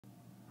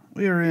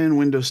We are in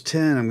Windows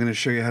 10. I'm going to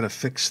show you how to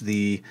fix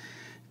the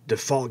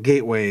default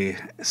gateway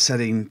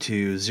setting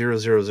to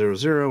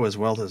 0000 as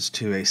well as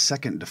to a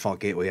second default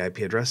gateway IP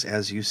address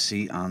as you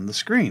see on the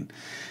screen.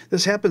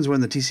 This happens when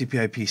the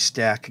TCP/IP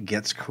stack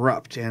gets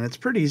corrupt, and it's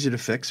pretty easy to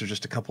fix. There's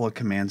just a couple of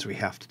commands we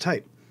have to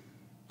type.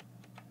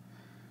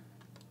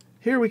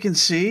 Here we can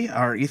see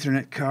our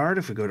Ethernet card.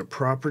 If we go to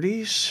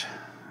Properties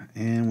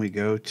and we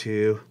go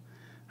to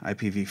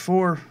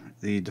IPv4,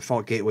 the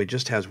default gateway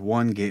just has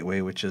one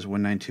gateway, which is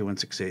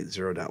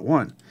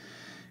 192.168.0.1.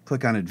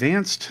 Click on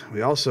Advanced.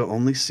 We also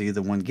only see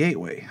the one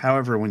gateway.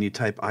 However, when you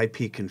type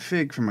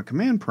ipconfig from a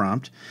command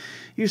prompt,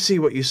 you see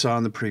what you saw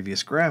in the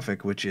previous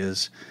graphic, which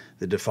is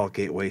the default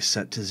gateway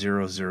set to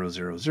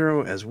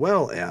 0000 as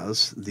well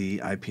as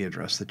the IP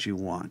address that you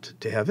want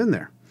to have in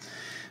there.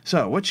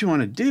 So what you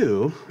want to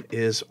do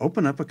is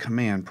open up a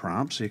command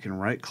prompt. So you can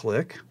right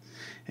click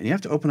and you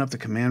have to open up the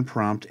command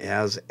prompt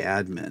as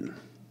admin.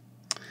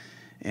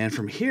 And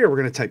from here we're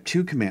going to type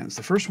two commands.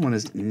 The first one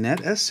is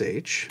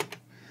netsh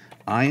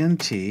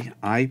int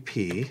ip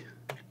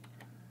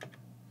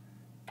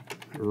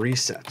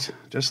reset.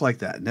 Just like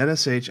that.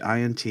 netsh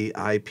int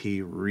ip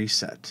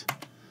reset.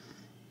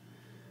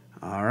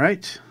 All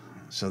right.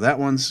 So that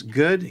one's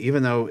good,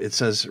 even though it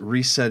says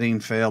resetting,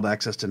 failed,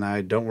 access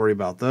denied. Don't worry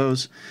about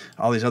those.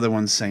 All these other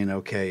ones saying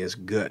OK is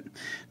good.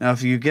 Now,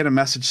 if you get a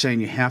message saying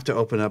you have to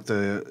open up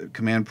the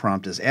command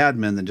prompt as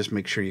admin, then just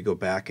make sure you go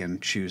back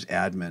and choose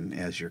admin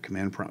as your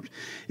command prompt.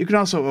 You can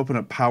also open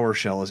up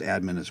PowerShell as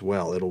admin as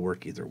well. It'll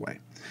work either way.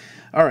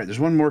 All right, there's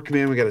one more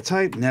command we got to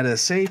type,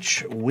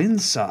 netsh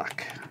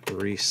winsock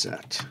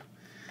reset.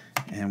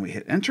 And we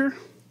hit enter.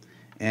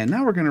 And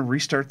now we're going to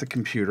restart the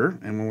computer.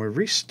 And when we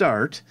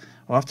restart,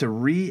 we'll have to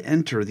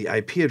re-enter the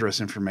IP address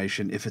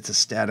information if it's a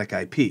static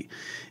IP.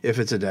 If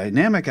it's a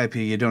dynamic IP,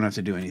 you don't have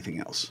to do anything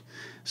else.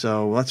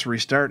 So let's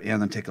restart and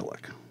then take a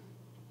look.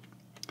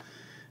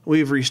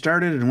 We've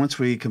restarted, and once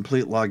we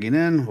complete logging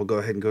in, we'll go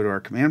ahead and go to our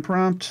command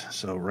prompt.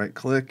 So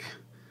right-click,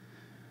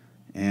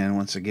 and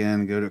once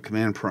again, go to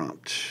command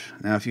prompt.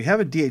 Now, if you have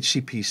a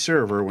DHCP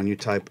server, when you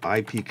type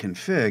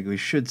ipconfig, we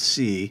should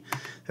see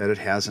that it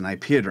has an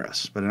IP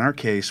address. But in our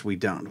case, we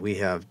don't. We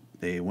have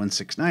a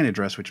 169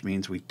 address, which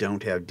means we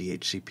don't have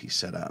DHCP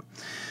set up.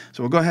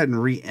 So we'll go ahead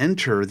and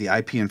re-enter the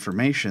IP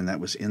information that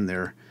was in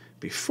there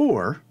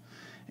before,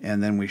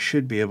 and then we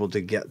should be able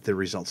to get the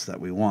results that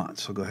we want.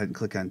 So go ahead and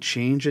click on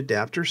Change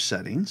Adapter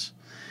Settings,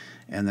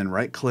 and then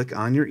right-click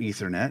on your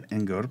Ethernet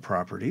and go to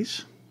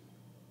Properties.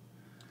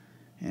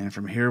 And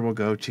from here, we'll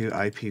go to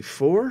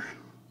IP4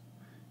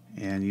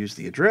 and use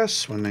the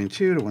address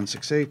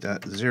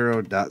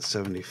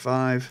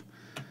 192.168.0.75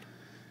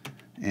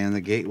 and the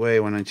gateway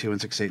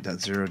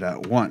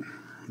 192.168.0.1.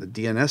 The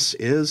DNS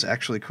is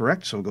actually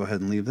correct, so we'll go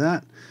ahead and leave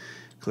that.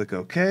 Click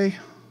OK.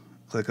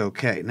 Click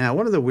OK. Now,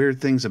 one of the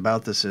weird things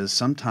about this is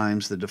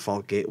sometimes the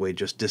default gateway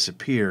just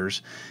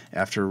disappears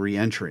after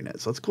re-entering it.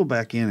 So let's go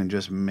back in and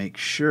just make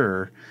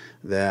sure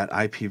that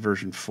IP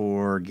version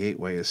 4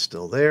 gateway is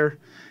still there.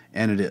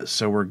 And it is,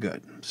 so we're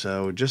good.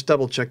 So just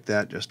double check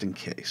that just in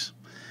case.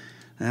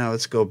 Now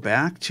let's go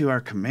back to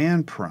our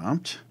command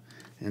prompt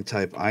and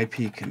type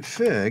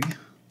ipconfig,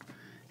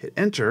 hit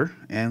enter,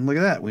 and look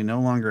at that. We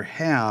no longer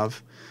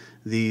have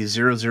the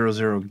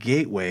 000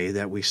 gateway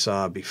that we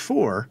saw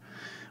before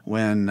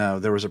when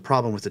there was a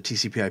problem with the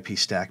TCP/IP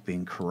stack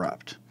being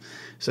corrupt.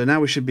 So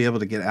now we should be able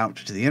to get out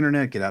to the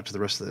internet, get out to the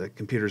rest of the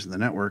computers in the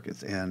network,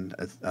 and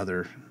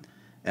other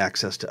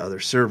access to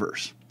other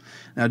servers.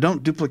 Now,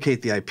 don't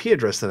duplicate the IP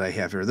address that I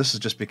have here. This is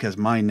just because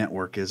my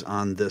network is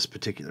on this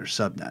particular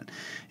subnet.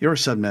 Your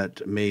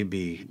subnet may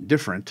be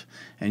different,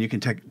 and you can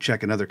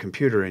check another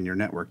computer in your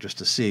network just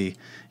to see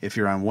if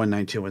you're on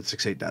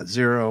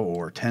 192.168.0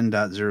 or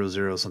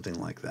 10.00, something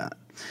like that.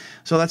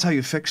 So that's how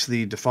you fix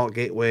the default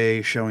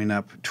gateway showing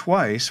up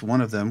twice,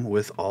 one of them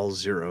with all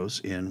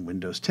zeros in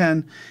Windows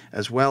 10,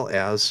 as well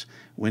as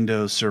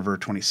Windows Server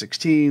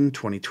 2016,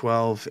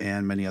 2012,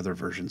 and many other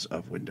versions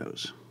of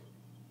Windows.